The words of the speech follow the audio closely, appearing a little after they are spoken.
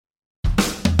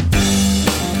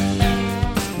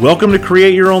Welcome to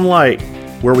Create Your Own Light,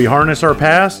 where we harness our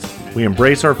past, we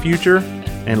embrace our future,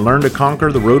 and learn to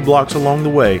conquer the roadblocks along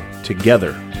the way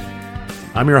together.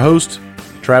 I'm your host,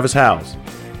 Travis Howes.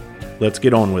 Let's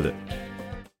get on with it.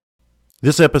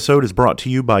 This episode is brought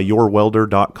to you by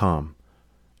YourWelder.com.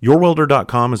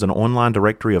 YourWelder.com is an online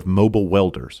directory of mobile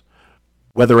welders.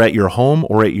 Whether at your home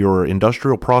or at your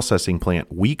industrial processing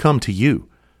plant, we come to you.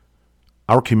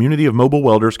 Our community of mobile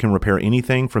welders can repair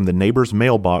anything from the neighbor's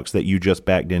mailbox that you just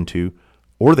backed into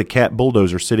or the cat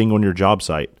bulldozer sitting on your job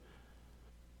site.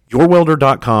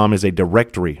 YourWelder.com is a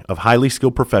directory of highly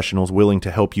skilled professionals willing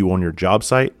to help you on your job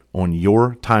site on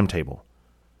your timetable.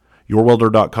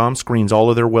 YourWelder.com screens all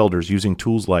of their welders using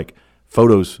tools like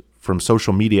photos from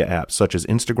social media apps such as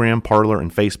Instagram, Parler,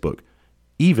 and Facebook,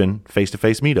 even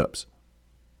face-to-face meetups.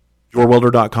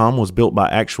 YourWelder.com was built by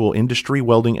actual industry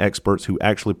welding experts who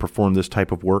actually perform this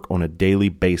type of work on a daily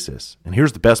basis. And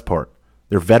here's the best part.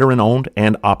 They're veteran-owned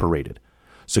and operated.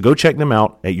 So go check them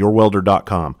out at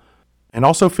YourWelder.com. And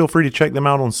also feel free to check them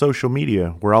out on social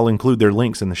media, where I'll include their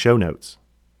links in the show notes.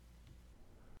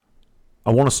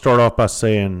 I want to start off by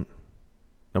saying,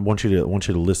 I want you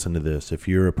to listen to this. If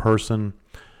you're a person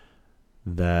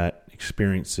that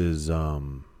experiences,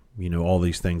 all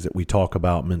these things that we talk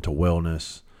about, mental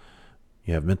wellness,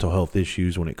 you have mental health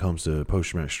issues when it comes to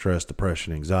post-traumatic stress,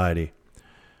 depression, anxiety.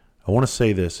 I want to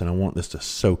say this, and I want this to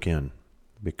soak in,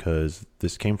 because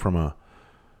this came from a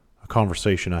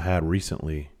conversation I had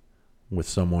recently with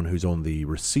someone who's on the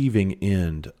receiving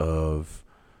end of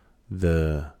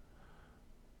the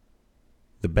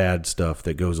bad stuff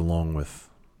that goes along with,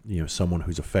 someone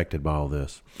who's affected by all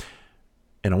this.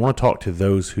 And I want to talk to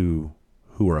those who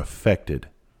are affected.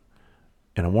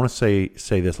 And I want to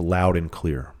say this loud and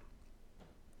clear.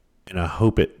 And I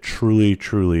hope it truly,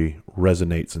 truly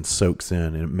resonates and soaks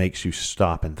in, and it makes you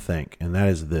stop and think. And that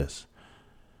is this.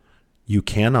 You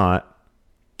cannot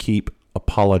keep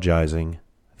apologizing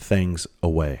things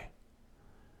away.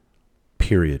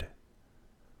 Period.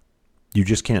 You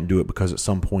just can't do it, because at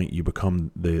some point you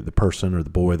become the person or the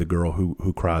boy or the girl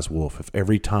who cries wolf. If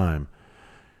every time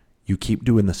you keep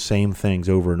doing the same things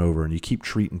over and over, and you keep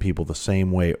treating people the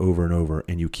same way over and over,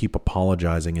 and you keep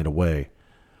apologizing it away,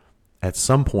 at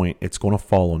some point it's going to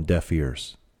fall on deaf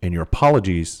ears, and your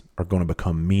apologies are going to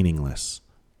become meaningless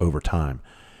over time.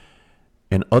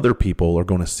 And other people are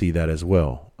going to see that as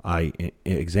well.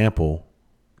 Example,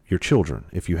 your children,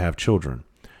 if you have children.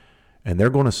 And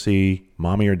they're going to see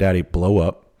mommy or daddy blow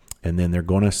up, and then they're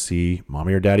going to see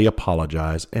mommy or daddy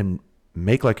apologize and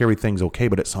make like everything's okay,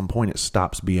 but at some point it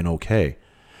stops being okay.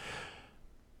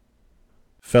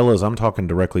 Fellas, I'm talking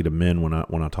directly to men when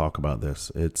I talk about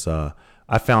this. It's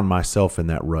I found myself in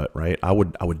that rut, right? I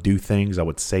would do things, I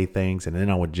would say things, and then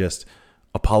I would just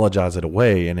apologize it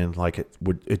away, and then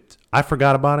I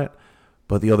forgot about it,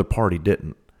 but the other party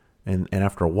didn't. And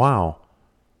after a while,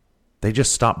 they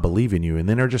just stop believing you, and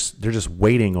then they're just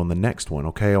waiting on the next one.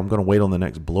 Okay, I'm going to wait on the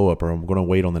next blow up, or I'm going to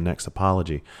wait on the next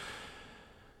apology.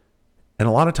 And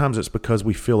a lot of times it's because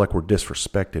we feel like we're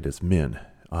disrespected as men.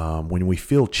 When we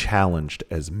feel challenged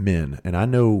as men, and I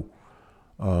know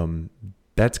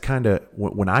that's kind of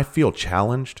when I feel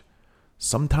challenged.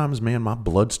 Sometimes, man, my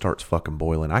blood starts fucking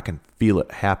boiling. I can feel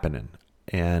it happening,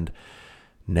 and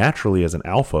naturally, as an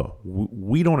alpha,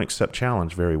 we don't accept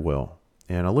challenge very well.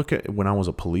 And I look at when I was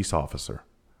a police officer.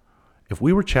 If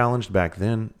we were challenged back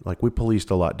then, like we policed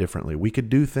a lot differently. We could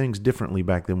do things differently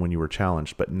back then when you were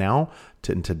challenged. But now,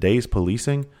 in today's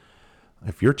policing,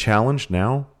 if you're challenged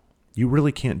now, you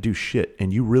really can't do shit.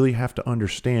 And you really have to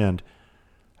understand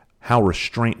how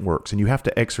restraint works. And you have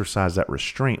to exercise that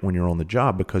restraint when you're on the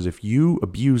job. Because if you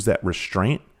abuse that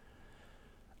restraint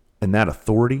and that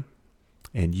authority,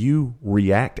 and you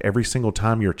react every single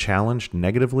time you're challenged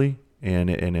negatively,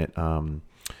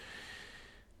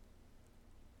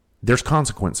 there's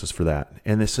consequences for that.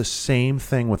 And it's the same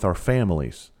thing with our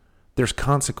families. There's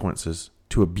consequences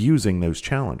to abusing those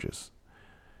challenges.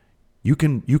 You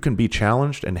can be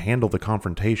challenged and handle the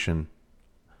confrontation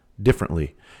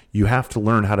differently. You have to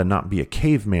learn how to not be a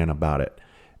caveman about it.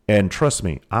 And trust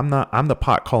me, I'm the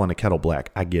pot calling the kettle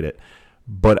black. I get it.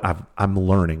 But I'm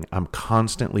learning. I'm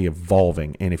constantly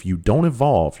evolving. And if you don't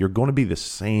evolve, you're going to be the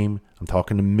same. I'm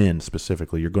talking to men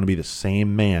specifically. You're going to be the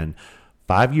same man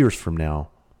 5 years from now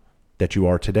that you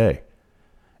are today.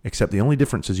 Except the only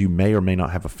difference is you may or may not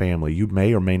have a family. You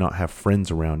may or may not have friends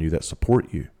around you that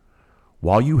support you.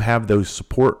 While you have those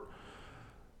support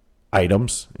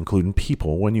items, including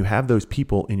people, when you have those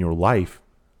people in your life,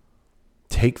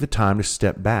 take the time to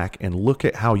step back and look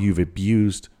at how you've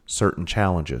abused certain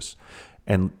challenges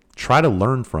and try to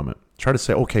learn from it. Try to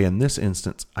say, okay, in this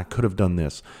instance, I could have done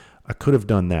this. I could have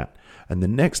done that. And the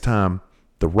next time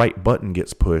the right button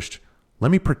gets pushed,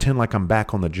 let me pretend like I'm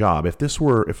back on the job.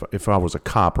 If I was a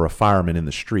cop or a fireman in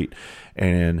the street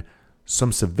and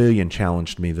some civilian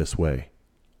challenged me this way,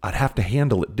 I'd have to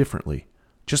handle it differently.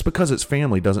 Just because it's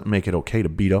family doesn't make it okay to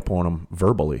beat up on them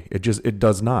verbally. It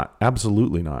does not.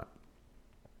 Absolutely not.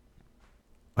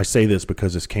 I say this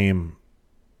because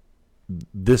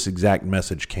this exact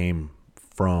message came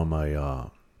from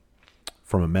a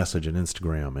message on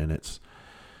Instagram, and it's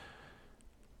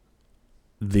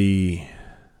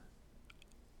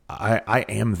I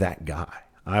am that guy.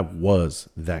 I was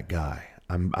that guy.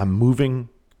 I'm moving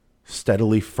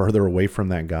steadily further away from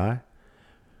that guy.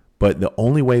 But the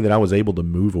only way that I was able to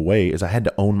move away is I had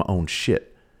to own my own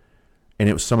shit. And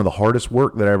it was some of the hardest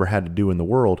work that I ever had to do in the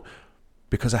world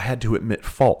because I had to admit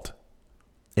fault.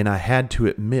 And I had to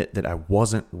admit that I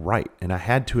wasn't right. And I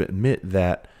had to admit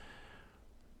that,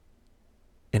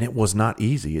 and it was not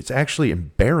easy. It's actually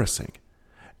embarrassing.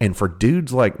 And for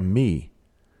dudes like me,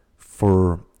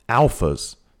 for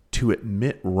alphas to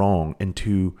admit wrong and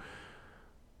to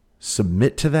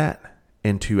submit to that,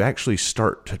 and to actually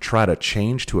start to try to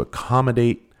change to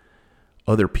accommodate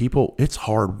other people, it's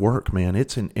hard work, man.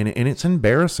 And it's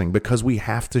embarrassing because we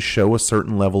have to show a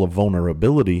certain level of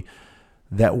vulnerability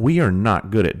that we are not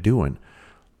good at doing.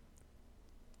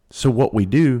 So what we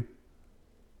do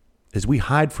is we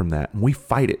hide from that and we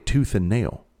fight it tooth and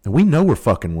nail. And we know we're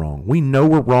fucking wrong. We know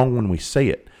we're wrong when we say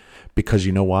it. Because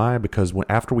you know why? Because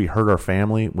after we hurt our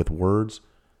family with words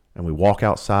and we walk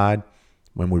outside,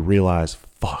 when we realize,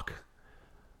 fuck,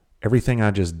 everything I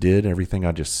just did, everything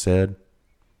I just said,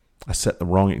 I set the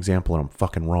wrong example and I'm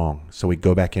fucking wrong. So we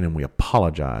go back in and we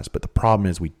apologize. But the problem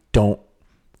is we don't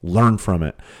learn from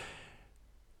it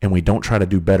and we don't try to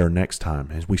do better next time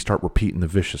as we start repeating the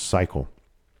vicious cycle.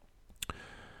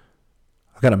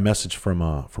 I got a message from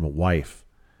a wife,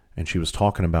 and she was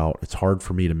talking about it's hard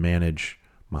for me to manage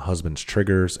my husband's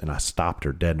triggers, and I stopped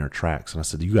her dead in her tracks. And I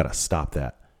said, you got to stop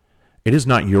that. It is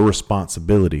not your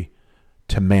responsibility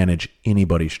to manage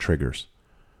anybody's triggers.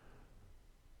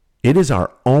 It is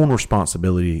our own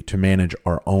responsibility to manage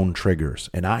our own triggers.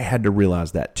 And I had to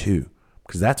realize that too,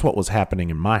 because that's what was happening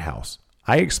in my house.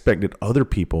 I expected other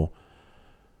people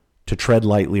to tread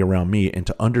lightly around me and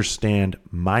to understand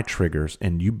my triggers.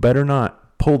 And you better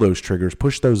not pull those triggers,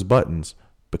 push those buttons,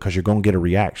 because you're going to get a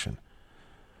reaction.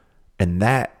 And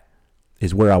that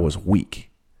is where I was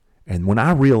weak. And when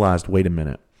I realized, wait a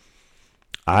minute,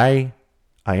 I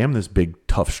am this big,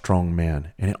 tough, strong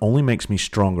man, and it only makes me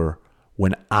stronger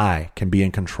when I can be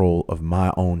in control of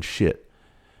my own shit.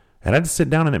 And I had to sit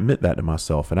down and admit that to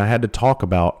myself, and I had to talk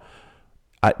about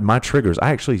my triggers.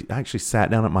 I actually sat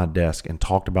down at my desk and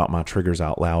talked about my triggers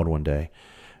out loud one day,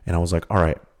 and I was like, all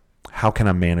right, how can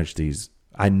I manage these?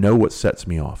 I know what sets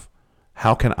me off.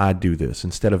 How can I do this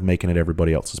instead of making it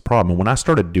everybody else's problem? And when I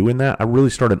started doing that, I really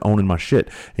started owning my shit.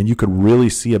 And you could really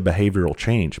see a behavioral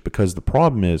change, because the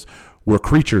problem is we're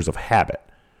creatures of habit.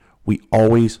 We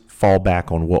always fall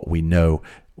back on what we know,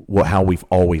 how we've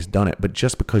always done it. But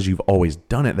just because you've always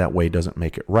done it that way doesn't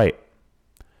make it right.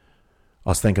 I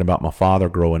was thinking about my father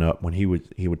growing up when he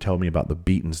would tell me about the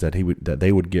beatings that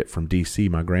they would get from DC,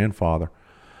 my grandfather.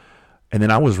 And then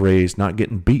I was raised not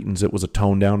getting beatings. It was a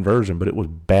toned down version, but it was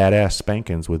badass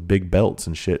spankings with big belts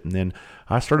and shit. And then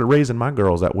I started raising my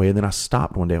girls that way. And then I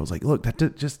stopped one day. I was like, look,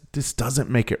 this doesn't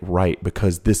make it right,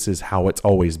 because this is how it's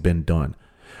always been done.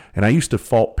 And I used to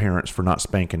fault parents for not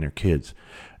spanking their kids.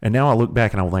 And now I look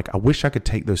back and I'm like, I wish I could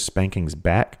take those spankings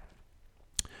back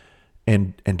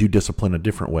and do discipline a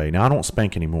different way. Now I don't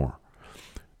spank anymore.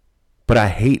 But I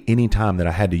hate any time that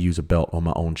I had to use a belt on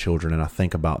my own children, and I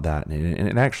think about that, and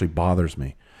it actually bothers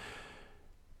me.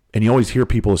 And you always hear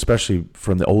people, especially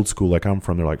from the old school like I'm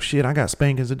from, they're like, shit, I got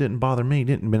spankings, it didn't bother me.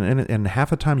 And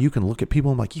half the time you can look at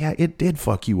people and I'm like, yeah, it did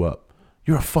fuck you up.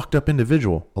 You're a fucked up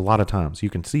individual. A lot of times you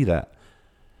can see that.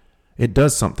 It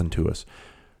does something to us.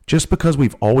 Just because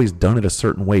we've always done it a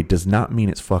certain way does not mean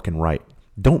it's fucking right.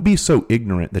 Don't be so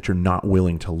ignorant that you're not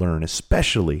willing to learn,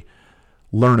 especially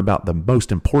learn about the most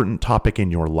important topic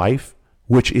in your life,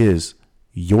 which is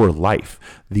your life,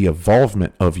 the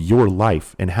evolvement of your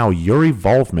life, and how your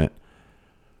evolvement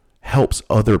helps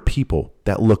other people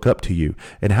that look up to you,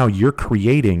 and how you're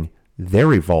creating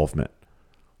their evolvement.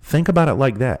 Think about it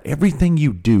like that. Everything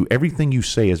you do, everything you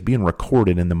say is being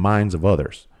recorded in the minds of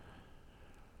others,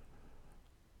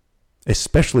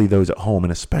 especially those at home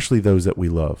and especially those that we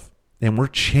love. And we're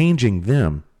changing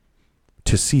them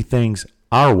to see things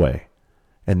our way.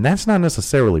 And that's not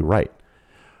necessarily right.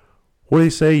 What do they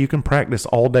say? You can practice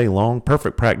all day long.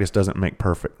 Perfect practice doesn't make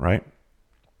perfect, right?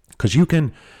 Because you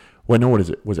can, what is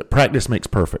it? Was it practice makes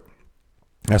perfect?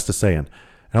 That's the saying.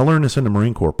 And I learned this in the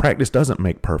Marine Corps. Practice doesn't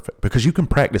make perfect, because you can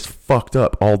practice fucked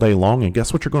up all day long, and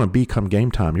guess what you're going to be come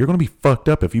game time? You're going to be fucked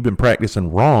up if you've been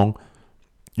practicing wrong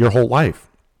your whole life.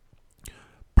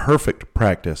 Perfect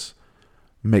practice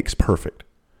makes perfect.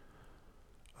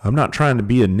 I'm not trying to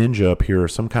be a ninja up here or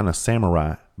some kind of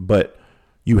samurai, but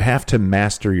you have to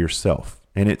master yourself.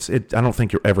 And I don't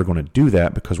think you're ever going to do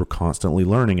that, because we're constantly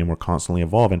learning and we're constantly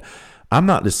evolving. I'm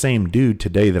not the same dude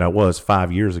today that I was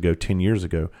 5 years ago, 10 years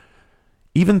ago.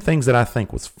 Even things that I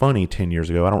think was funny 10 years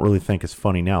ago, I don't really think is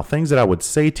funny now. Things that I would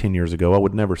say 10 years ago, I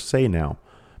would never say now,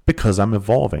 because I'm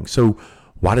evolving. So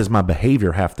why does my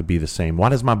behavior have to be the same? Why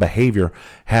does my behavior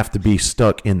have to be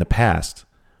stuck in the past?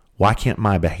 Why can't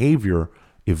my behavior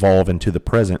evolve into the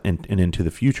present and into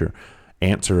the future?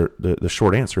 The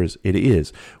short answer is it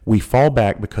is. We fall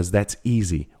back because that's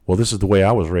easy. Well, this is the way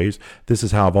I was raised. This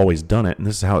is how I've always done it, and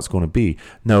this is how it's going to be.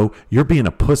 No, you're being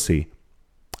a pussy,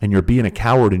 and you're being a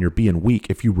coward, and you're being weak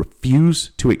if you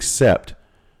refuse to accept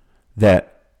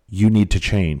that you need to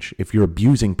change, if you're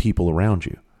abusing people around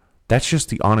you. That's just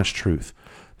the honest truth.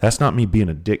 That's not me being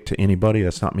a dick to anybody.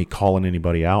 That's not me calling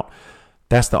anybody out.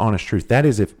 That's the honest truth. That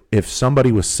is, if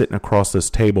somebody was sitting across this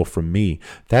table from me,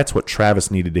 that's what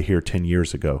Travis needed to hear 10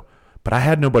 years ago. But I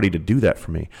had nobody to do that for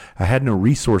me. I had no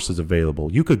resources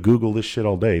available. You could Google this shit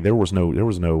all day. There was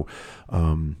nobody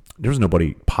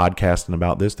podcasting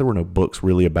about this. There were no books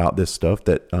really about this stuff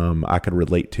that I could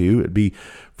relate to. It'd be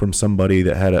from somebody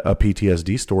that had a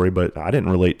PTSD story, but I didn't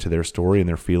relate to their story and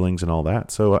their feelings and all that.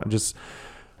 So I just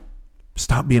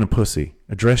stop being a pussy.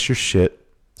 Address your shit.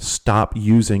 Stop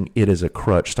using it as a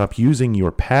crutch. Stop using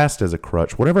your past as a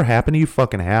crutch. Whatever happened to you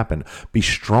fucking happened. Be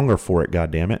stronger for it,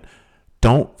 goddammit.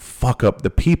 Don't fuck up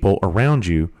the people around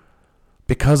you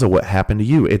because of what happened to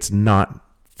you. It's not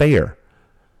fair.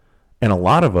 And a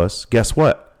lot of us, guess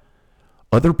what?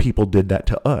 Other people did that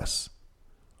to us.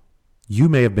 You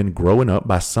may have been growing up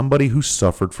by somebody who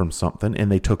suffered from something,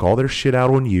 and they took all their shit out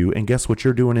on you, and guess what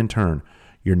you're doing in turn?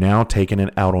 You're now taking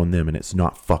it out on them, and it's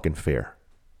not fucking fair.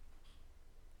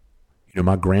 You know,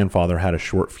 my grandfather had a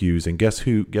short fuse, and guess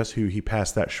who he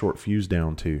passed that short fuse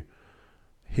down to?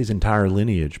 His entire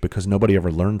lineage, because nobody ever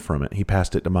learned from it. He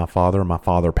passed it to my father. My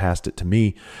father passed it to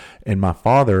me. And my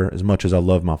father, as much as I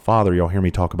love my father, y'all hear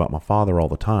me talk about my father all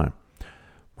the time.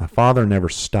 My father never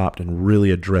stopped and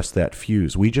really addressed that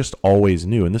fuse. We just always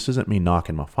knew, and this isn't me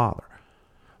knocking my father,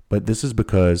 but this is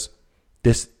because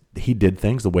he did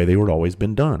things the way they were always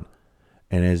been done.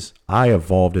 And as I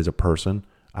evolved as a person,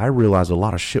 I realized a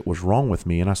lot of shit was wrong with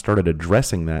me, and I started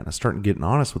addressing that, and I started getting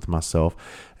honest with myself.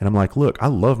 And I'm like, look, I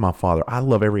love my father. I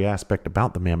love every aspect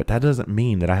about the man, but that doesn't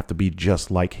mean that I have to be just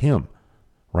like him,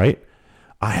 right?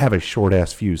 I have a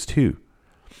short-ass fuse too.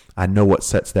 I know what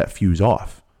sets that fuse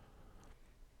off.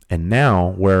 And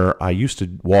now, where I used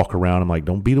to walk around, I'm like,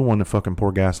 don't be the one to fucking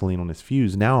pour gasoline on this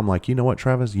fuse. Now I'm like, you know what,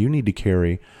 Travis? You need to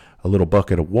carry a little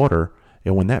bucket of water,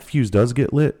 and when that fuse does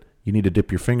get lit, you need to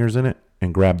dip your fingers in it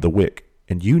and grab the wick.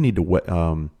 And you need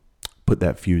to put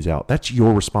that fuse out. That's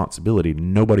your responsibility,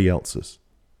 nobody else's.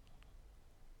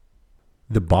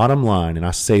 The bottom line, and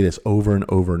I say this over and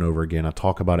over and over again, I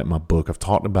talk about it in my book, I've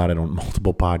talked about it on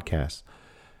multiple podcasts.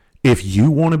 If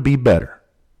you want to be better,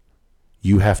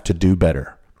 you have to do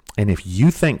better. And if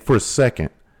you think for a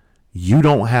second you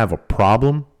don't have a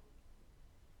problem,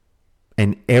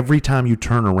 and every time you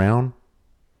turn around,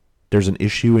 there's an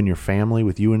issue in your family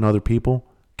with you and other people,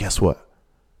 guess what?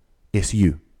 It's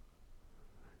you.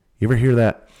 You ever hear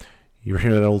that? You ever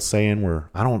hear that old saying where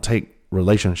I don't take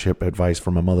relationship advice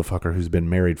from a motherfucker who's been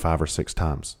married 5 or 6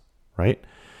 times, right?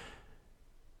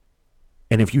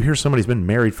 And if you hear somebody's been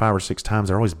married 5 or 6 times,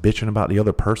 they're always bitching about the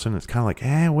other person. It's kind of like,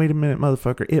 wait a minute,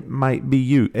 motherfucker. It might be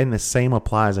you. And the same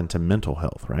applies into mental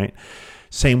health, right?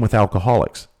 Same with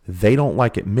alcoholics. They don't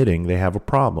like admitting they have a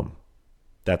problem.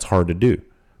 That's hard to do.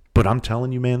 But I'm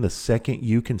telling you, man, the second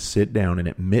you can sit down and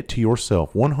admit to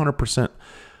yourself, 100%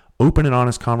 open and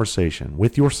honest conversation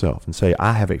with yourself and say,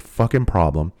 I have a fucking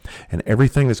problem, and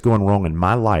everything that's going wrong in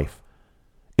my life,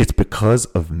 it's because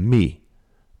of me.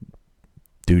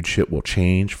 Dude, shit will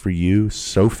change for you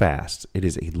so fast. It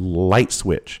is a light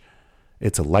switch.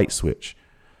 It's a light switch.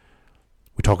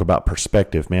 We talk about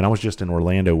perspective. Man, I was just in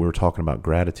Orlando. We were talking about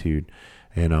gratitude,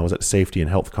 and I was at the Safety and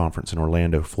Health Conference in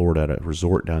Orlando, Florida, at a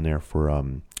resort down there for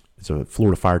it's a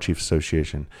Florida Fire Chiefs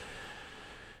Association.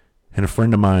 And a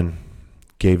friend of mine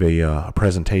gave a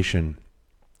presentation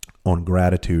on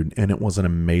gratitude, and it was an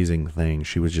amazing thing.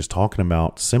 She was just talking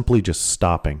about simply just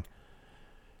stopping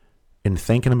and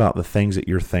thinking about the things that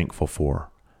you're thankful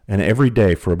for. And every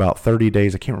day for about 30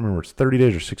 days, I can't remember, it's 30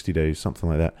 days or 60 days, something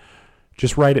like that,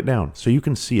 Just write it down so you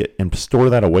can see it and store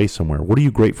that away somewhere. What are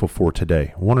you grateful for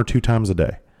today? 1 or 2 times a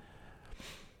day.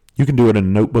 You can do it in a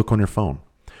notebook on your phone.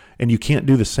 And you can't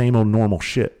do the same old normal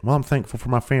shit. Well, I'm thankful for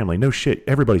my family. No shit.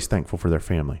 Everybody's thankful for their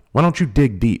family. Why don't you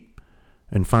dig deep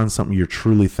and find something you're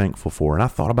truly thankful for? And I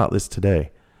thought about this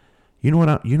today. You know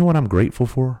what I'm grateful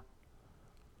for?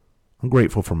 I'm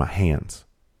grateful for my hands.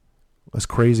 As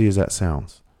crazy as that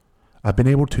sounds. I've been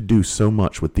able to do so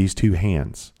much with these 2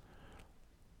 hands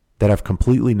that I've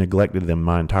completely neglected them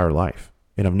my entire life.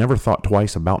 And I've never thought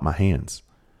twice about my hands.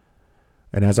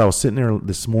 And as I was sitting there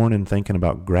this morning thinking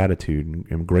about gratitude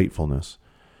and gratefulness,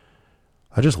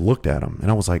 I just looked at them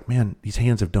and I was like, man, these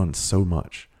hands have done so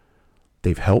much.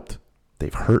 They've helped,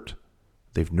 they've hurt,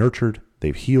 they've nurtured,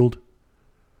 they've healed,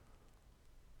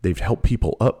 they've helped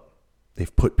people up,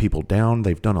 they've put people down,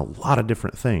 they've done a lot of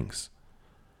different things.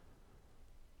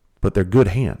 But they're good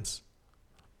hands.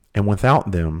 And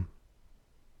without them,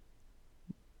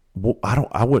 well,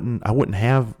 I wouldn't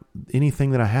have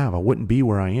anything that I have. I wouldn't be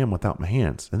where I am without my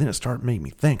hands. And then it started making me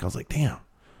think. I was like, damn,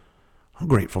 I'm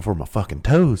grateful for my fucking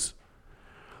toes.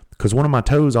 Because one of my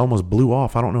toes almost blew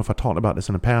off. I don't know if I talked about this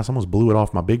in the past. I almost blew it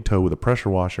off my big toe with a pressure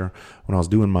washer when I was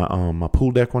doing my my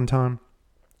pool deck one time.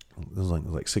 It was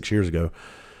like 6 years ago.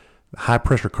 High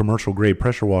pressure commercial grade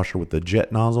pressure washer with the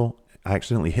jet nozzle. I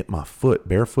accidentally hit my foot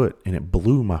barefoot and it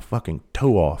blew my fucking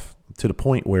toe off to the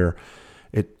point where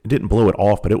it didn't blow it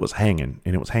off, but it was hanging,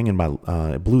 and it was hanging by,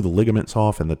 it blew the ligaments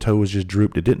off and the toe was just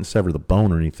drooped. It didn't sever the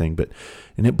bone or anything,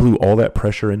 and it blew all that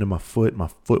pressure into my foot. My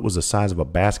foot was the size of a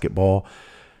basketball,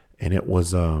 and it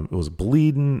was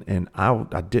bleeding, and I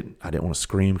didn't want to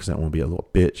scream because I didn't want to be a little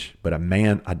bitch, but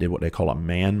I did what they call a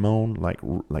man moan,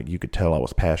 like you could tell I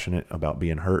was passionate about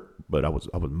being hurt, but I was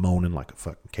moaning like a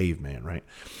fucking caveman, right?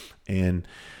 And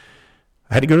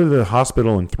I had to go to the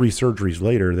hospital, and 3 surgeries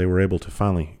later, they were able to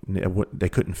finally, they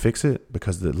couldn't fix it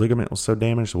because the ligament was so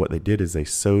damaged. So what they did is they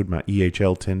sewed my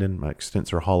EHL tendon, my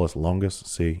extensor hallucis longus.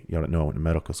 See, y'all don't know, I went to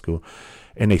medical school.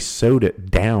 And they sewed it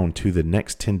down to the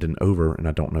next tendon over, and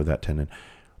I don't know that tendon.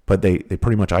 But they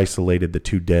pretty much isolated the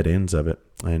 2 dead ends of it,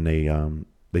 and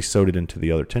they sewed it into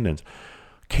the other tendons.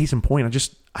 Case in point,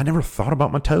 I never thought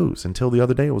about my toes until the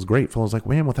other day. I was grateful. I was like,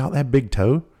 man, without that big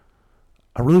toe,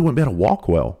 I really wouldn't be able to walk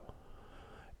well.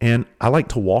 And I like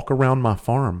to walk around my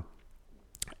farm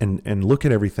and look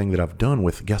at everything that I've done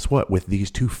with, guess what? With these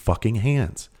 2 fucking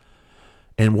hands.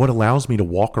 And what allows me to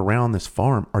walk around this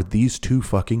farm are these 2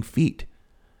 fucking feet.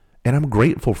 And I'm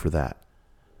grateful for that.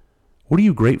 What are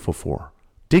you grateful for?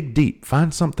 Dig deep.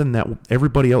 Find something that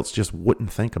everybody else just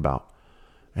wouldn't think about.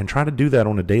 And try to do that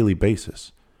on a daily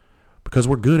basis. Because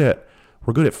we're good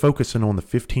at focusing on the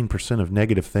 15% of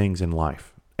negative things in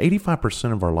life.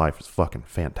 85% of our life is fucking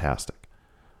fantastic.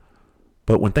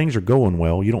 But when things are going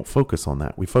well, you don't focus on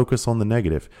that. We focus on the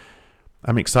negative.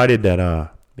 I'm excited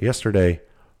that yesterday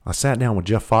I sat down with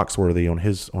Jeff Foxworthy on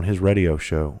his radio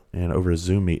show and over a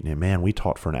Zoom meeting. And man, we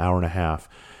talked for an hour and a half.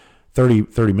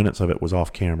 30 minutes of it was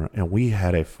off camera. And we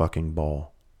had a fucking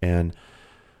ball. And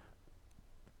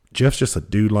Jeff's just a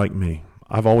dude like me.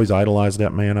 I've always idolized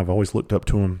that man. I've always looked up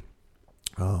to him.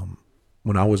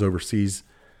 When I was overseas,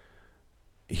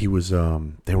 he was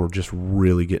they were just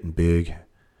really getting big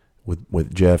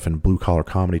with Jeff and Blue Collar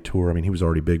Comedy Tour. I mean, he was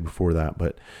already big before that,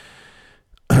 but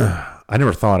I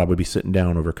never thought I would be sitting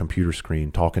down over a computer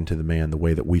screen talking to the man the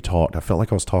way that we talked. I felt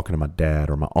like I was talking to my dad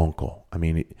or my uncle. I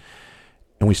mean,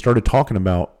 and we started talking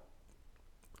about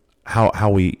how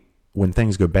we, when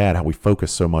things go bad, how we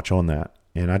focus so much on that.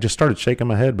 And I just started shaking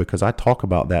my head because I talk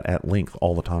about that at length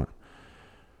all the time.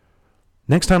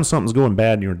 Next time something's going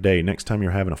bad in your day, next time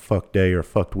you're having a fucked day or a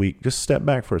fucked week, just step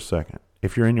back for a second.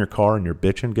 If you're in your car and you're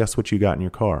bitching, guess what you got in your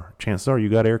car? Chances are you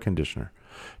got air conditioner.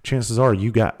 Chances are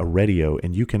you got a radio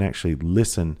and you can actually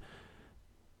listen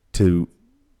to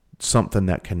something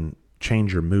that can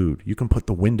change your mood. You can put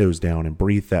the windows down and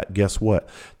breathe that, guess what?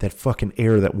 That fucking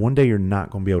air that one day you're not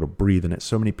going to be able to breathe, and that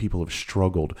so many people have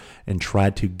struggled and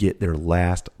tried to get their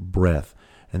last breath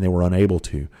and they were unable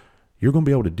to. You're going to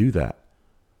be able to do that.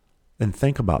 And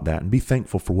think about that and be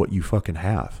thankful for what you fucking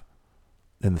have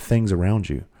and the things around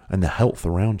you and the health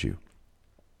around you.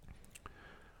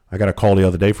 I got a call the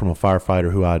other day from a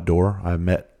firefighter who I adore. I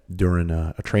met during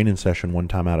a training session one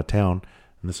time out of town.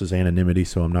 And this is anonymity,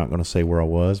 so I'm not going to say where I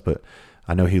was, but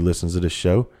I know he listens to this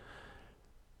show.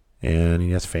 And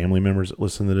he has family members that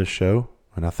listen to this show.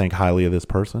 And I think highly of this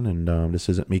person. And this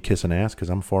isn't me kissing ass because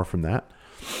I'm far from that.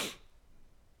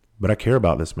 But I care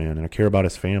about this man and I care about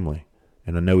his family.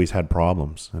 And I know he's had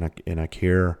problems, and I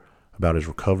care about his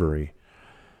recovery.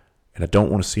 And I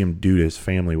don't want to see him do to his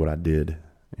family what I did.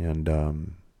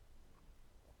 And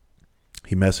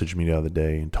he messaged me the other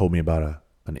day and told me about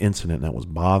an incident that was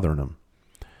bothering him.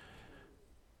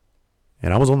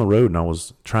 And I was on the road and I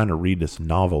was trying to read this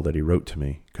novel that he wrote to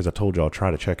me, because I told you I'll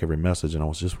try to check every message, and I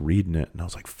was just reading it and I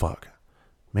was like, fuck,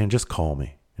 man, just call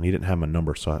me. And he didn't have my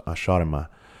number, so I shot him my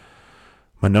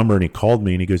number, and he called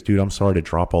me and he goes, dude, I'm sorry to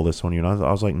drop all this on you. And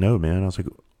I was like, no, man. I was like,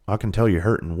 I can tell you're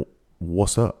hurting.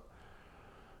 What's up?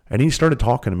 And he started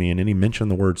talking to me, and then he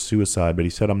mentioned the word suicide, but he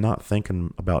said, I'm not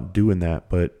thinking about doing that,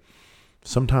 but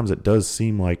sometimes it does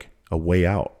seem like a way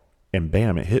out. And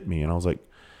bam, it hit me. And I was like,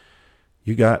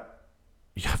 you got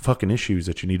fucking issues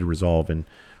that you need to resolve. And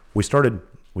we started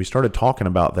talking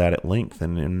about that at length.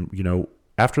 And you know,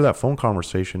 after that phone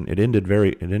conversation, it ended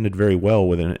very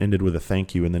well. It ended with a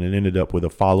thank you, and then it ended up with a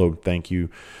follow thank you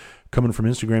coming from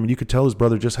Instagram. And you could tell his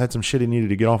brother just had some shit he needed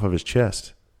to get off of his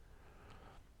chest.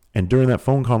 And during that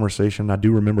phone conversation, I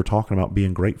do remember talking about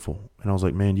being grateful. And I was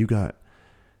like, man, you got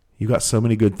so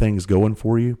many good things going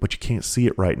for you, but you can't see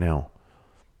it right now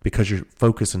because you're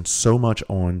focusing so much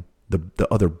on the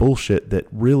other bullshit that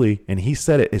really, and he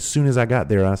said it as soon as I got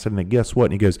there. I said, and guess what?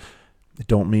 And he goes, it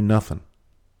don't mean nothing.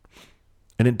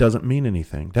 And it doesn't mean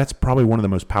anything. That's probably one of the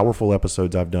most powerful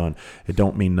episodes I've done. It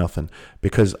don't mean nothing,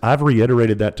 because I've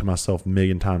reiterated that to myself a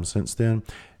million times since then.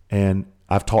 And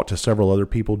I've talked to several other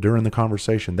people during the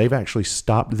conversation. They've actually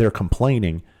stopped their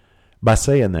complaining by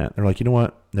saying that. They're like, you know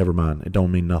what? Never mind. It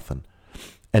don't mean nothing.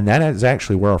 And that is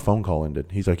actually where our phone call ended.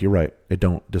 He's like, you're right.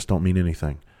 Just don't mean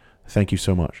anything. Thank you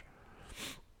so much.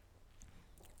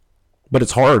 But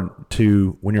it's hard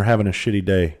to, when you're having a shitty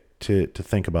day, to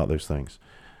think about those things.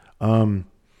 I'm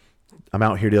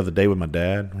out here the other day with my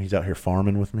dad. He's out here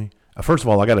farming with me. First of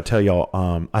all, I got to tell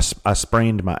y'all, I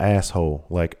sprained my asshole.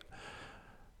 Like,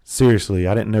 seriously,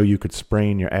 I didn't know you could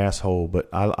sprain your asshole, but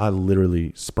I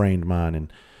literally sprained mine.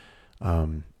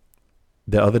 And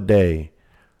the other day,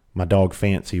 my dog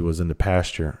Fancy was in the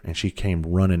pasture, and she came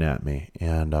running at me,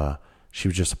 and she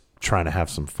was just trying to have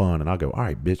some fun. And I go, all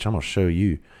right, bitch, I'm going to show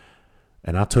you.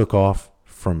 And I took off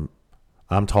from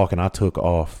a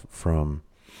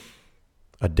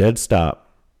dead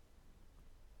stop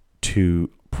to,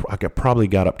 I probably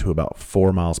got up to about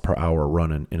 4 miles per hour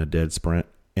running in a dead sprint,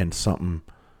 and something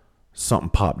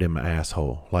popped in my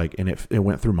asshole. Like, and it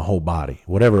went through my whole body,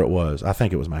 whatever it was. I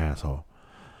think it was my asshole.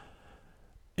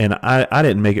 And I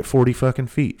didn't make it 40 fucking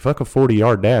feet. Fuck a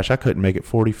 40-yard dash. I couldn't make it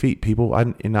 40 feet, people.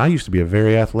 I used to be a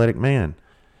very athletic man.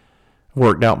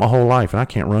 Worked out my whole life, and I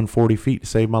can't run 40 feet to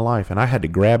save my life. And I had to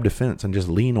grab the fence and just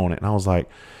lean on it. And I was like,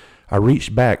 I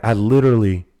reached back. I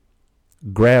literally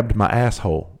grabbed my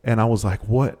asshole, and I was like,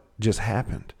 what just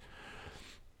happened?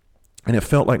 And it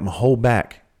felt like my whole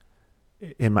back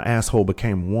and my asshole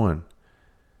became one.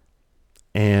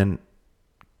 And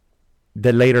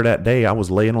then later that day, I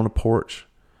was laying on the porch.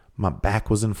 My back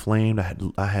was inflamed.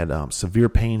 I had severe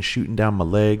pain shooting down my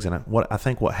legs. And I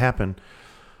think what happened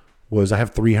was I have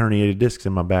 3 herniated discs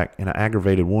in my back, and I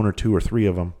aggravated 1 or 2 or 3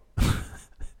 of them.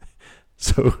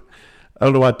 So I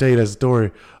don't know why I tell you that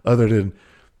story other than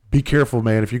be careful,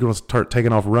 man. If you're going to start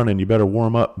taking off running, you better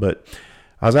warm up. But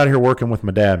I was out here working with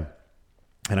my dad,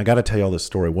 and I got to tell y'all this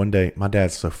story. One day, my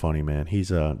dad's so funny, man. He's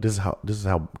this is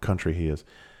how country he is.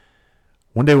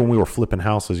 One day when we were flipping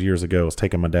houses years ago, I was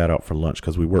taking my dad out for lunch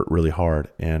because we worked really hard,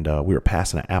 and we were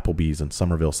passing an Applebee's in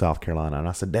Summerville, South Carolina. And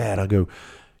I said, Dad, I go,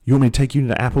 you want me to take you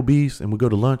to Applebee's and we go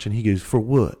to lunch? And he goes, for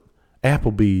what?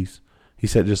 Applebee's. He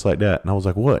said just like that. And I was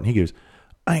like, what? And he goes,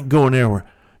 I ain't going there. We're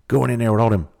going in there with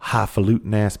all them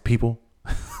highfalutin ass people.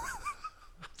 I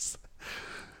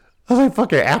was like,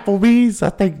 fucking Applebee's?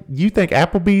 You think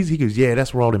Applebee's? He goes, yeah,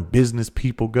 that's where all them business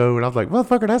people go. And I was like,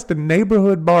 motherfucker, that's the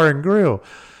neighborhood bar and grill.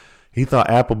 He thought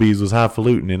Applebee's was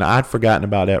highfalutin, and I'd forgotten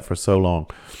about that for so long.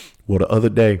 Well, the other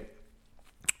day,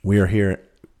 we are here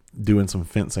doing some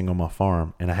fencing on my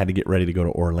farm, and I had to get ready to go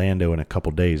to Orlando in a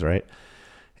couple days, right?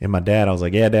 And my dad, I was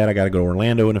like, yeah, Dad, I got to go to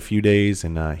Orlando in a few days.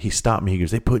 And he stopped me. He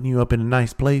goes, they putting you up in a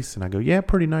nice place? And I go, yeah,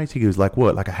 pretty nice. He goes, like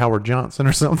what? Like a Howard Johnson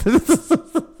or something?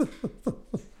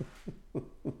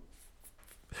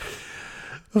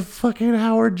 A fucking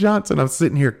Howard Johnson. I'm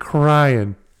sitting here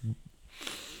crying.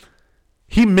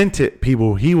 He meant it,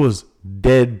 people. He was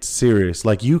dead serious.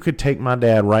 Like, you could take my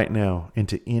dad right now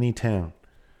into any town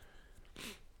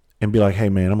and be like, hey,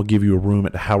 man, I'm going to give you a room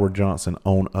at the Howard Johnson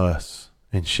on us.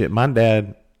 And shit, my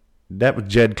dad, that was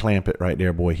Jed Clampett right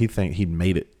there, boy. He think he'd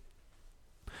made it.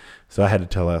 So I had to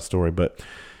tell that story. But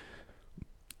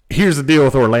here's the deal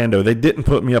with Orlando. They didn't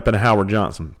put me up in a Howard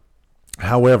Johnson.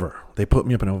 However, they put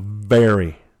me up in a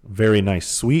very, very nice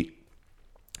suite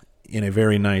in a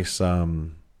very nice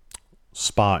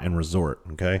spa and resort,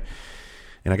 okay?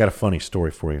 And I got a funny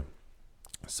story for you.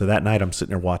 So that night I'm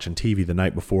sitting there watching TV the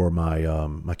night before my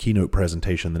my keynote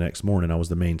presentation the next morning. I was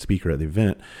the main speaker at the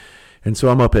event. And so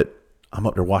I'm up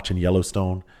there watching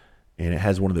Yellowstone, and it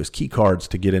has one of those key cards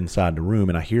to get inside the room,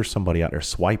 and I hear somebody out there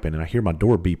swiping, and I hear my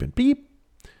door beeping. Beep.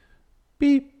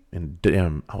 Beep. And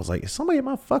damn, I was like, is somebody at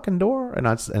my fucking door?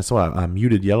 And so I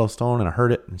muted Yellowstone, and I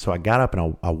heard it. And so I got up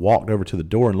and I walked over to the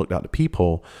door and looked out the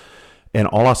peephole. And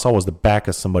all I saw was the back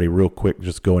of somebody real quick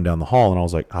just going down the hall. And I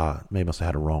was like, maybe I must have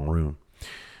had a wrong room.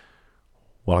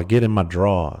 Well, I get in my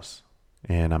drawers,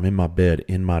 and I'm in my bed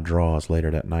in my drawers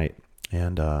later that night.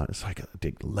 And it's like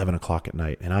 11 o'clock at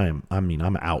night. And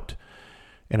I'm out.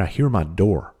 And I hear my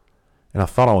door. And I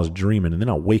thought I was dreaming. And then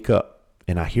I wake up,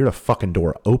 and I hear the fucking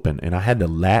door open. And I had the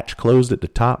latch closed at the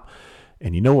top.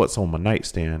 And you know what's on my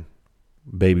nightstand?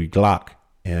 Baby Glock.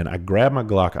 And I grab my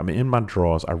Glock. I'm in my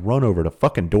drawers. I run over. The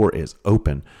fucking door is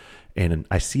open. And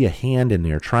I see a hand in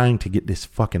there trying to get this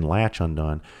fucking latch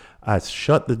undone. I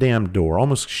shut the damn door,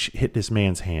 almost hit this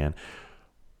man's hand,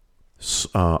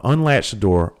 unlatched the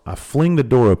door. I fling the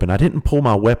door open. I didn't pull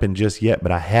my weapon just yet,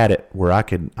 but I had it where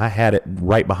I had it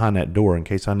right behind that door in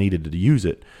case I needed to use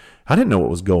it. I didn't know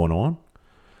what was going on.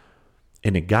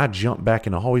 And the guy jumped back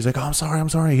in the hall. He's like, I'm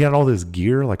sorry. He had all this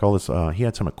gear, like all this, he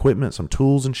had some equipment, some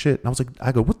tools and shit. And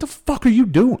I go, what the fuck are you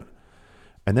doing?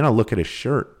 And then I look at his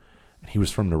shirt. He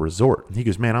was from the resort. And he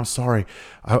goes, man, I'm sorry.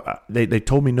 They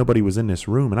told me nobody was in this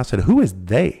room. And I said, who is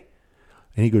they?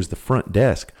 And he goes, the front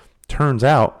desk. Turns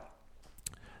out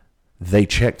they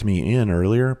checked me in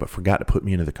earlier, but forgot to put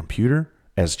me into the computer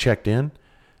as checked in.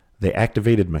 They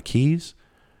activated my keys.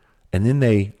 And then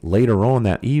they, later on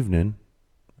that evening,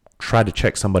 tried to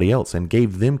check somebody else and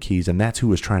gave them keys. And that's who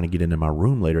was trying to get into my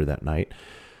room later that night.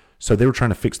 So they were trying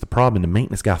to fix the problem. And the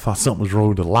maintenance guy thought something was wrong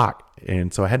with the lock.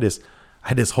 And so I had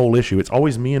this whole issue. It's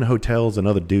always me in hotels and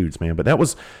other dudes, man. But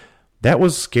that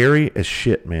was scary as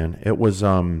shit, man. It was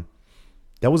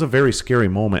that was a very scary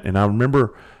moment. And I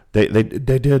remember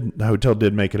the hotel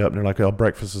did make it up, and they're like, oh,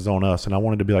 breakfast is on us. And I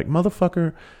wanted to be like,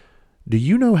 motherfucker, do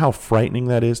you know how frightening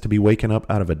that is to be waking up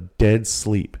out of a dead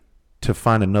sleep to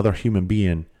find another human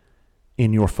being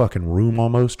in your fucking room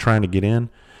almost trying to get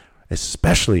in?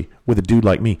 Especially with a dude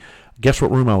like me. Guess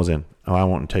what room I was in? Oh, I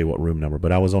won't tell you what room number,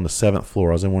 but I was on the 7th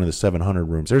floor. I was in one of the 700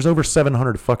 rooms. There's over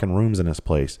 700 fucking rooms in this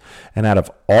place. And out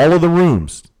of all of the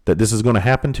rooms that this is going to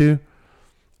happen to,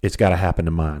 it's got to happen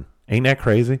to mine. Ain't that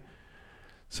crazy?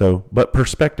 So, but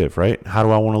perspective, right? How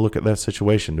do I want to look at that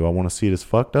situation? Do I want to see it as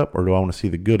fucked up, or do I want to see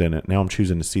the good in it? Now I'm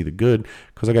choosing to see the good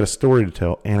because I got a story to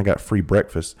tell and I got free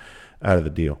breakfast out of the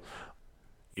deal.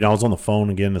 You know, I was on the phone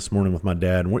again this morning with my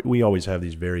dad, and we always have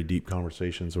these very deep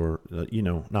conversations, or,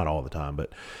 not all the time,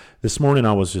 but this morning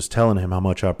I was just telling him how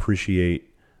much I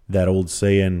appreciate that old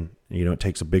saying, it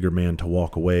takes a bigger man to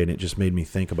walk away. And it just made me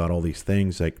think about all these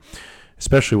things, like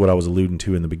especially what I was alluding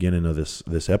to in the beginning of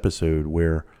this episode,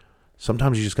 where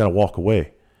sometimes you just got to walk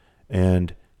away,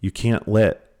 and you can't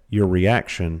let your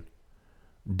reaction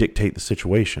dictate the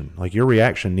situation. Like, your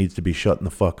reaction needs to be shutting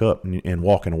the fuck up and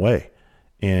walking away.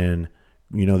 And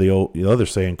the other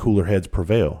saying, cooler heads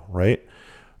prevail, right?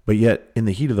 But yet, in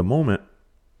the heat of the moment,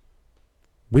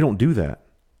 we don't do that.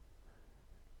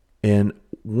 And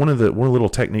one of the little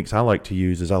techniques I like to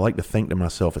use is I like to think to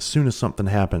myself, as soon as something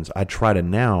happens, I try to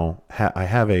now, I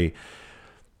have a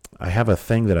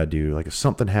thing that I do. Like, if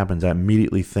something happens, I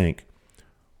immediately think,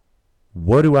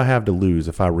 what do I have to lose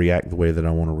if I react the way that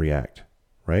I want to react,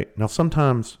 right? Now,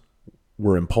 sometimes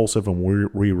we're impulsive and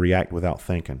we react without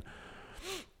thinking.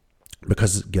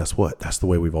 Because guess what? That's the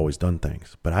way we've always done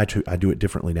things. But I do it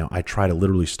differently now. I try to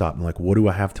literally stop and like, what do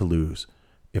I have to lose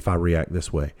if I react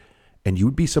this way? And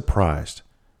you'd be surprised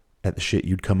at the shit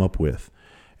you'd come up with.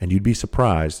 And you'd be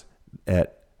surprised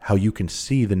at how you can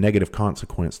see the negative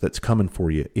consequence that's coming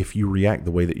for you if you react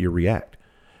the way that you react.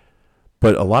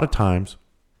 But a lot of times,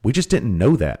 we just didn't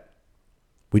know that.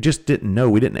 We just didn't know.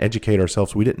 We didn't educate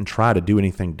ourselves. We didn't try to do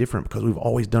anything different because we've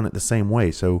always done it the same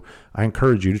way. So I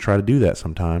encourage you to try to do that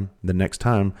sometime. The next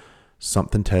time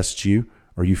something tests you,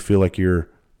 or you feel like you're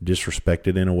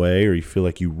disrespected in a way, or you feel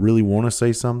like you really want to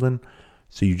say something,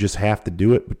 so you just have to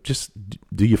do it. But just,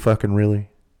 do you fucking really?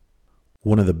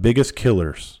 One of the biggest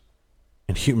killers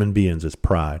in human beings is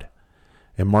pride.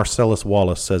 And Marcellus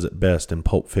Wallace says it best in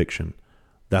Pulp Fiction.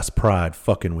 That's pride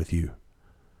fucking with you.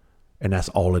 And that's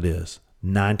all it is.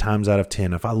 9 times out of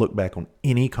 10, if I look back on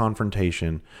any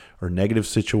confrontation or negative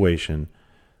situation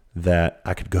that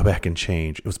I could go back and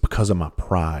change, it was because of my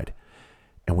pride.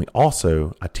 And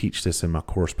I teach this in my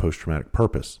course, Post-Traumatic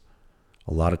Purpose.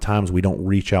 A lot of times we don't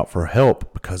reach out for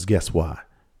help because guess why?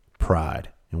 Pride.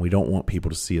 And we don't want people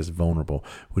to see us vulnerable.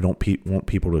 We don't want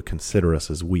people to consider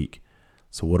us as weak.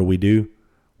 So what do?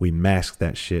 We mask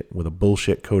that shit with a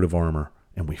bullshit coat of armor,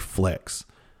 and we flex,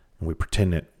 and we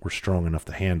pretend that we're strong enough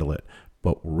to handle it,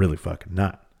 but we're really fucking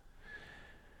not.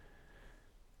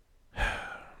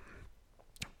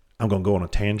 I'm going to go on a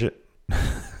tangent.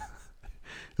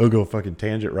 I'll go a fucking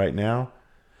tangent right now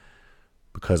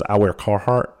because I wear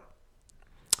Carhartt.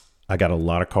 I got a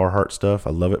lot of Carhartt stuff. I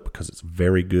love it because it's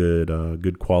very good,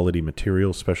 good quality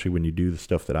material, especially when you do the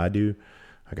stuff that I do.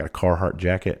 I got a Carhartt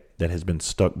jacket that has been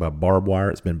stuck by barbed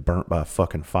wire. It's been burnt by a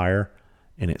fucking fire,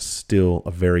 and it's still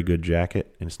a very good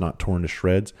jacket, and it's not torn to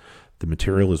shreds. The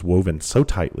material is woven so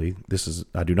tightly.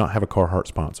 I do not have a Carhartt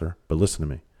sponsor, but listen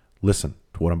to me. Listen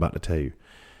to what I'm about to tell you.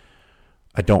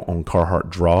 I don't own Carhartt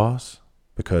drawers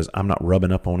because I'm not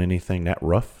rubbing up on anything that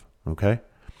rough, okay?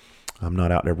 I'm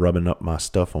not out there rubbing up my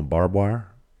stuff on barbed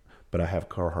wire, but I have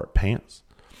Carhartt pants,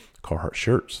 Carhartt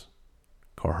shirts,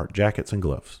 Carhartt jackets, and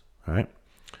gloves, all right?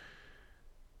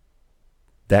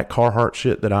 That Carhartt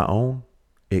shit that I own,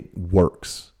 it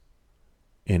works.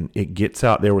 And it gets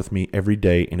out there with me every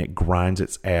day, and it grinds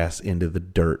its ass into the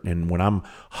dirt. And when I'm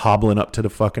hobbling up to the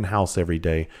fucking house every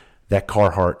day, that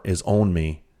Carhartt is on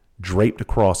me, draped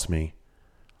across me,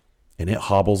 and it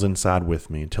hobbles inside with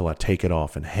me until I take it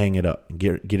off and hang it up and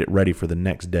get it ready for the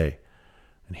next day.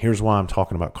 And here's why I'm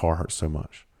talking about Carhartt so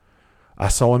much. I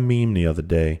saw a meme the other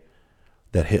day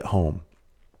that hit home.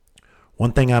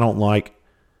 One thing I don't like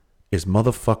is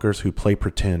motherfuckers who play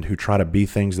pretend, who try to be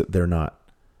things that they're not.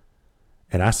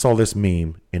 And I saw this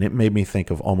meme, and it made me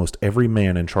think of almost every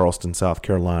man in Charleston, South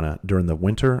Carolina during the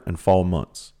winter and fall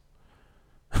months.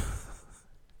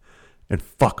 And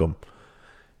fuck them.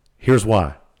 Here's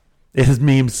why. His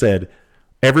meme said,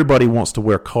 everybody wants to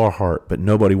wear Carhartt, but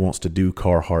nobody wants to do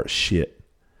Carhartt shit.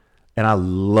 And I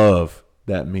love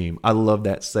that meme. I love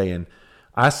that saying.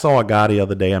 I saw a guy the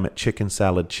other day. I'm at Chicken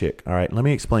Salad Chick. All right, let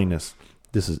me explain this.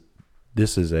 This is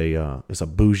it's a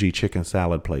bougie chicken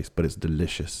salad place, but it's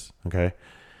delicious. Okay.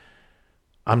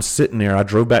 I'm sitting there. I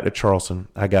drove back to Charleston.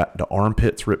 I got the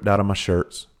armpits ripped out of my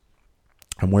shirts.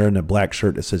 I'm wearing a black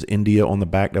shirt that says India on the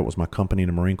back. That was my company in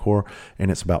the Marine Corps.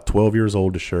 And it's about 12 years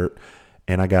old, the shirt.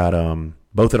 And I got,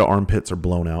 both of the armpits are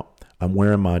blown out. I'm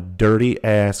wearing my dirty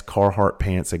ass Carhartt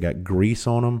pants that got grease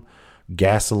on them,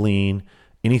 gasoline,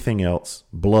 anything else,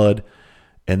 blood.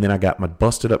 And then I got my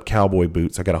busted up cowboy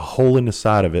boots. I got a hole in the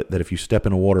side of it that if you step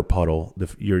in a water puddle,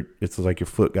 it's like your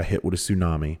foot got hit with a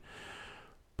tsunami.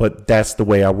 But that's the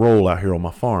way I roll out here on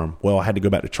my farm. Well, I had to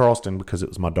go back to Charleston because it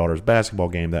was my daughter's basketball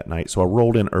game that night. So I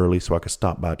rolled in early so I could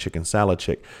stop by Chicken Salad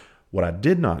Chick. What I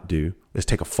did not do is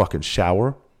take a fucking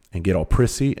shower and get all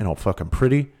prissy and all fucking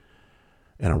pretty.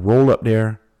 And I rolled up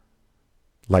there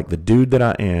like the dude that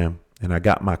I am. And I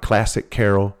got my classic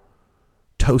Carol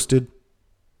toasted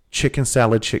Chicken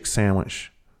Salad Chick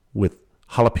sandwich with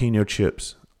jalapeno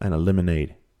chips and a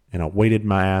lemonade. And I waited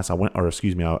my ass. I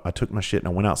took my shit and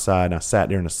I went outside and I sat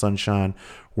there in the sunshine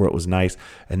where it was nice.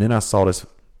 And then I saw this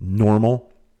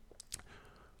normal,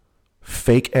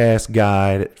 fake ass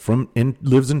guy that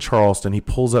lives in Charleston. He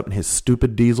pulls up in his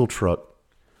stupid diesel truck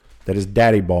that his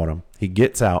daddy bought him. He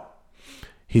gets out.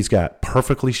 He's got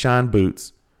perfectly shined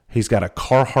boots. He's got a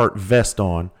Carhartt vest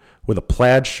on with a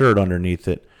plaid shirt underneath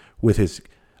it with his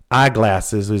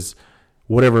eyeglasses, his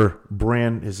whatever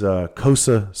brand, his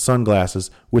Kosa sunglasses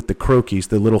with the croquis,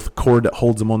 the little cord that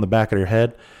holds them on the back of your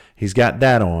head. He's got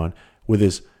that on with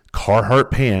his Carhartt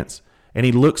pants, and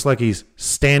he looks like he's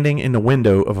standing in the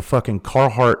window of a fucking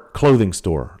Carhartt clothing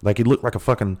store. Like he looked like a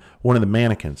fucking one of the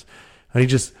mannequins. And he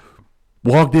just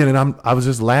walked in, and I was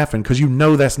just laughing because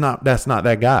that's not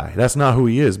that guy. That's not who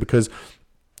he is, because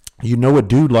a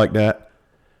dude like that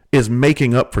is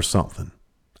making up for something.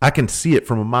 I can see it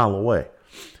from a mile away.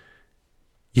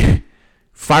 Yeah,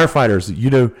 firefighters,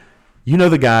 you know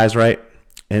the guys, right?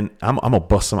 And I'm gonna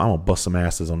bust some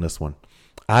asses on this one.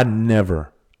 I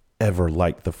never ever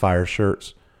liked the fire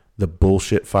shirts, the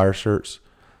bullshit fire shirts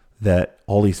that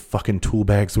all these fucking tool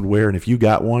bags would wear. And if you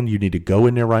got one, you need to go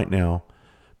in there right now,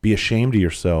 be ashamed of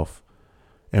yourself,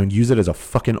 and use it as a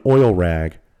fucking oil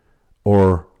rag,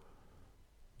 or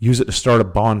use it to start a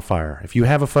bonfire. If you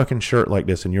have a fucking shirt like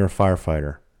this and you're a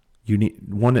firefighter, you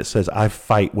need one that says, I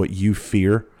fight what you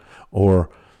fear, or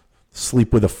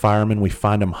sleep with a fireman. We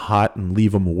find them hot and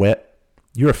leave them wet.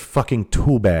 You're a fucking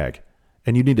tool bag,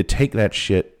 and you need to take that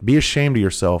shit, be ashamed of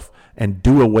yourself, and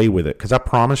do away with it. Because I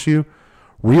promise you,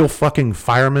 real fucking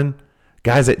firemen,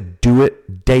 guys that do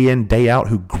it day in, day out,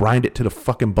 who grind it to the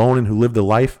fucking bone and who live the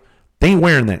life, they ain't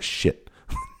wearing that shit.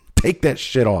 Take that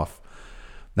shit off.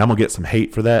 Now I'm going to get some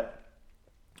hate for that,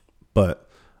 but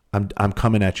I'm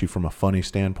coming at you from a funny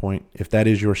standpoint. If that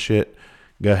is your shit,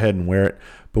 go ahead and wear it.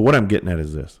 But what I'm getting at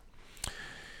is this.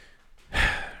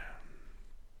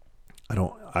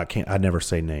 I never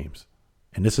say names.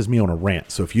 And this is me on a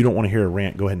rant. So if you don't want to hear a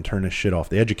rant, go ahead and turn this shit off.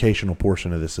 The educational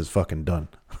portion of this is fucking done.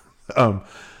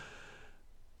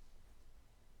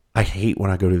 I hate when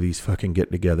I go to these fucking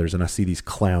get-togethers and I see these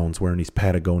clowns wearing these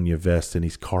Patagonia vests and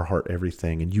these Carhartt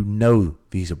everything. And you know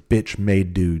these are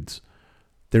bitch-made dudes.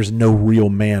 There's no real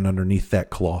man underneath that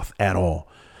cloth at all.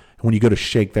 And when you go to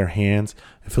shake their hands,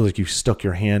 it feels like you stuck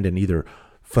your hand in either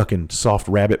fucking soft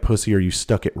rabbit pussy or you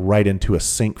stuck it right into a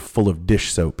sink full of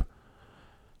dish soap.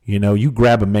 You know, you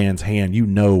grab a man's hand, you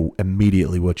know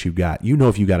immediately what you got. You know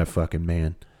if you got a fucking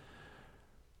man.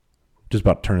 Just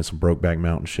about to turn in some Brokeback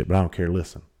Mountain shit, but I don't care.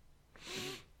 Listen.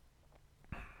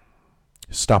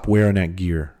 Stop wearing that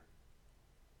gear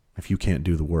if you can't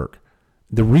do the work.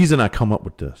 The reason I come up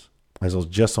with this is I was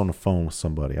just on the phone with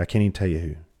somebody. I can't even tell you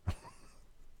who.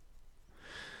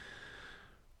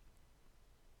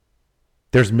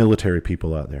 There's military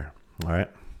people out there, all right,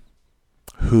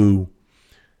 who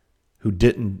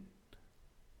didn't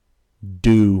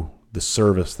do the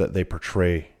service that they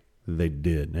portray they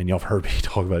did. And y'all have heard me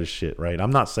talk about this shit, right?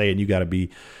 I'm not saying you got to be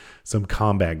some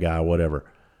combat guy or whatever.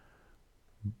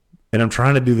 And I'm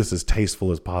trying to do this as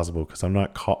tasteful as possible because I'm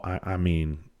not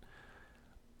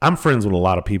I'm friends with a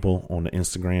lot of people on the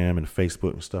Instagram and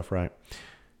Facebook and stuff, right?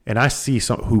 And I see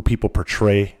who people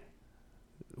portray,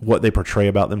 what they portray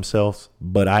about themselves,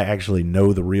 but I actually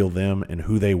know the real them and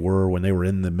who they were when they were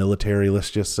in the military, let's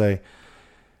just say.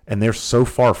 And they're so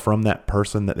far from that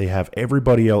person that they have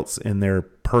everybody else in their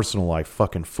personal life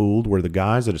fucking fooled, where the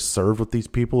guys that have served with these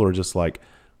people are just like,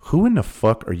 who in the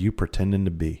fuck are you pretending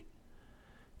to be?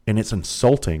 And it's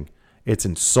insulting. It's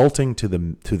insulting to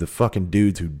the fucking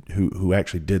dudes who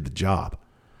actually did the job.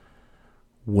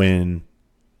 When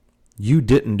you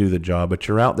didn't do the job, but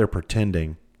you're out there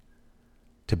pretending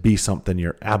to be something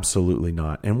you're absolutely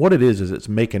not. And what it is it's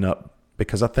making up,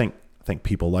 because I think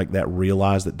people like that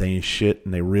realize that they ain't shit,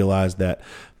 and they realize that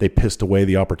they pissed away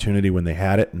the opportunity when they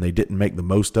had it and they didn't make the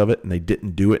most of it and they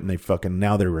didn't do it, and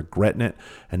now they're regretting it,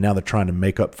 and now they're trying to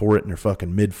make up for it in their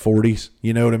fucking mid-40s.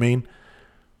 You know what I mean?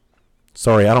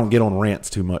 Sorry, I don't get on rants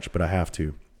too much, but I have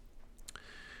to.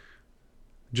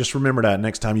 Just remember that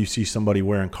next time you see somebody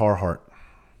wearing Carhartt,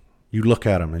 you look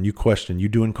at them and you question, you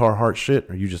doing Carhartt shit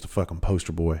or you just a fucking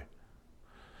poster boy?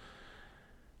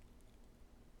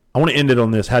 I want to end it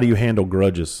on this. How do you handle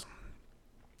grudges?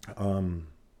 I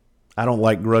don't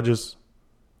like grudges.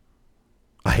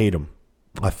 I hate them.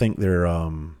 I think they're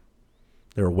a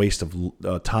waste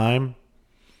of time,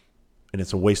 and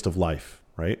it's a waste of life,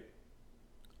 right?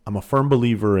 I'm a firm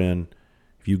believer in,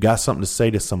 if you got something to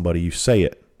say to somebody, you say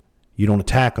it. You don't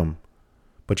attack them,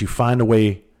 but you find a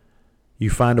way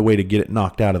to get it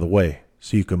knocked out of the way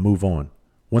so you can move on.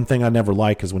 One thing I never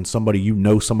like is when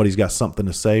somebody's got something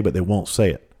to say, but they won't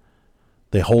say it.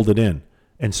 They hold it in.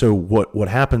 And so what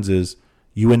happens is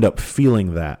you end up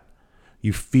feeling that.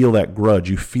 You feel that grudge.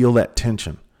 You feel that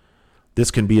tension. This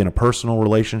can be in a personal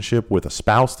relationship with a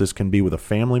spouse. This can be with a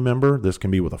family member. This can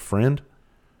be with a friend.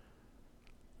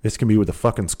 This can be with a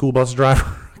fucking school bus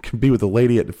driver. It can be with a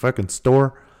lady at the fucking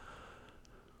store.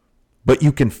 But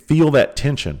you can feel that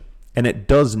tension, and it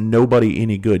does nobody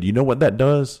any good. You know what that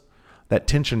does? That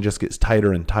tension just gets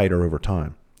tighter and tighter over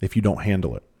time if you don't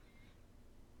handle it.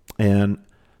 And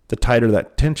the tighter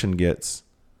that tension gets,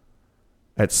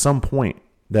 at some point,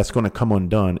 that's going to come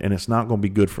undone, and it's not going to be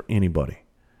good for anybody.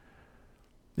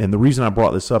 And the reason I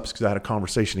brought this up is because I had a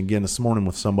conversation again this morning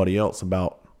with somebody else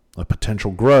about a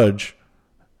potential grudge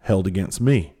held against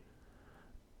me.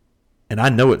 And I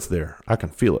know it's there. I can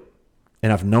feel it.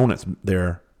 And I've known it's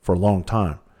there for a long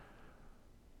time.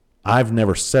 I've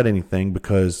never said anything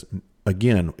because,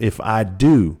 again, if I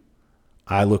do,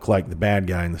 I look like the bad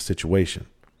guy in the situation.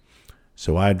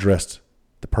 So I addressed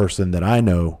the person that I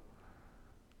know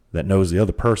that knows the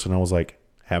other person. I was like,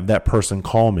 have that person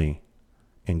call me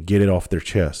and get it off their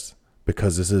chest,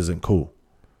 because this isn't cool.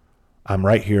 I'm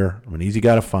right here. I'm an easy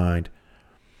guy to find.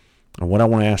 And what I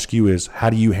want to ask you is, how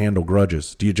do you handle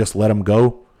grudges? Do you just let them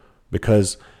go?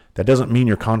 Because that doesn't mean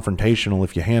you're confrontational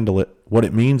if you handle it. What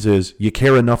it means is you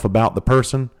care enough about the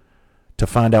person to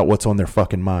find out what's on their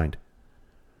fucking mind.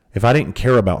 If I didn't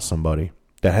care about somebody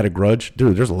that had a grudge,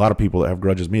 dude, there's a lot of people that have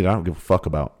grudges me that I don't give a fuck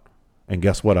about. And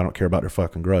guess what? I don't care about their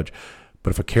fucking grudge. But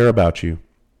if I care about you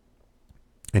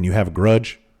and you have a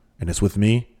grudge and it's with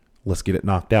me, let's get it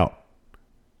knocked out.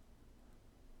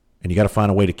 And you got to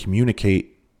find a way to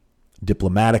communicate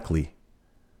diplomatically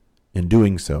in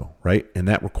doing so, right? And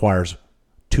that requires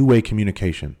two-way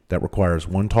communication. That requires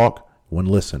one talk, one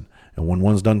listen. And when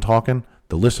one's done talking,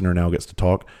 the listener now gets to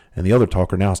talk, and the other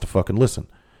talker now has to fucking listen.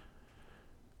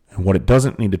 And what it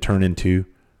doesn't need to turn into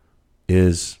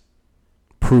is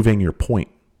proving your point.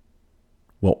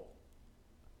 Well,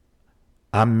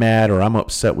 I'm mad or I'm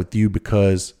upset with you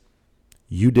because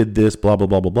you did this, blah, blah,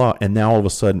 blah, blah, blah. And now all of a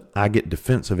sudden I get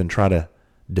defensive and try to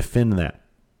defend that.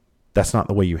 That's not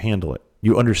the way you handle it.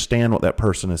 You understand what that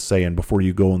person is saying before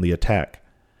you go on the attack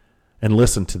and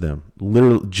listen to them.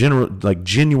 Literally,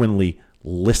 genuinely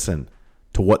listen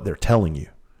to what they're telling you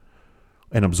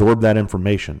and absorb that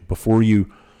information before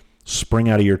you spring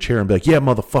out of your chair and be like, yeah,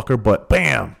 motherfucker, but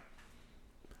bam.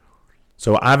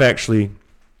 So I'm actually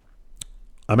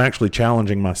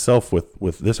challenging myself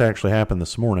with this actually happened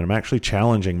this morning. I'm actually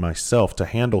challenging myself to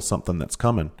handle something that's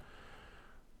coming.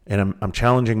 And I'm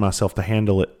challenging myself to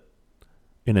handle it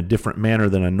in a different manner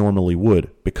than I normally would.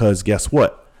 Because guess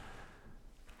what?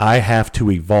 I have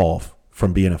to evolve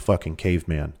from being a fucking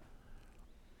caveman.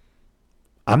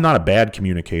 I'm not a bad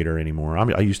communicator anymore.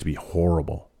 I used to be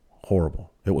horrible.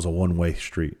 It was a one-way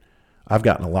street. I've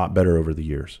gotten a lot better over the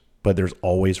years. But there's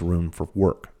always room for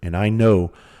work. And I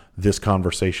know this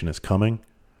conversation is coming.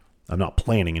 I'm not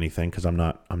planning anything because I'm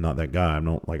not that guy. I'm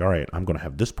not like, all right, I'm going to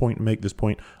have this point and make this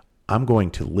point. I'm going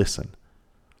to listen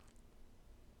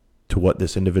to what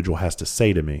this individual has to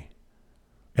say to me.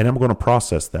 And I'm going to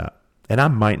process that. And I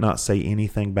might not say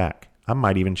anything back. I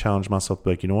might even challenge myself to be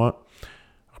like, you know what?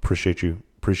 I appreciate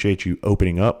you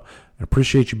opening up and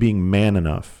appreciate you being man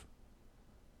enough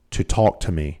to talk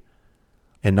to me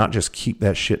and not just keep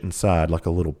that shit inside like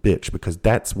a little bitch, because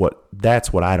that's what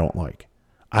I don't like.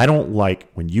 I don't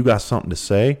like when you got something to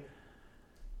say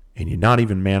and you're not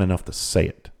even man enough to say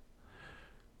it.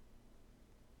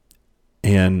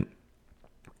 And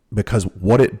because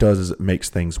what it does is it makes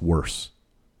things worse.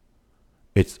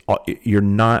 You're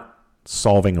not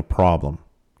solving a problem.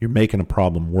 You're making a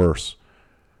problem worse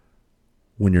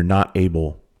when you're not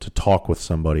able to talk with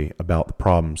somebody about the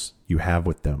problems you have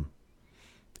with them.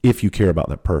 If you care about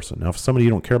that person. Now, if it's somebody you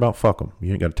don't care about, fuck them.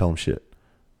 You ain't got to tell them shit.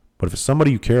 But if it's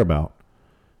somebody you care about,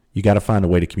 you got to find a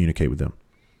way to communicate with them.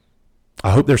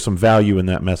 I hope there's some value in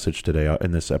that message today,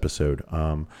 in this episode.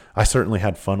 I certainly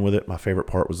had fun with it. My favorite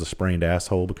part was the sprained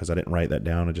asshole because I didn't write that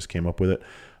down. I just came up with it.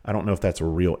 I don't know if that's a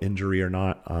real injury or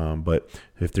not. But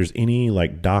if there's any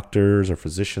like doctors or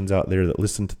physicians out there that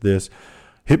listen to this,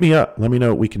 hit me up. Let me know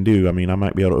what we can do. I mean, I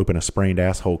might be able to open a sprained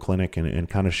asshole clinic and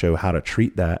kind of show how to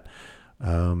treat that.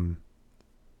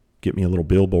 Get me a little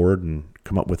billboard and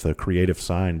come up with a creative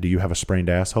sign. Do you have a sprained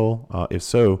asshole? If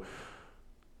so,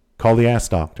 call the ass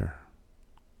doctor.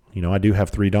 You know, I do have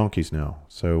 3 donkeys now,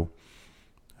 so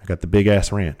I got the big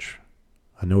ass ranch.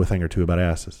 I know a thing or two about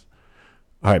asses.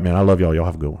 All right, man, I love y'all. Y'all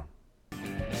have a good one.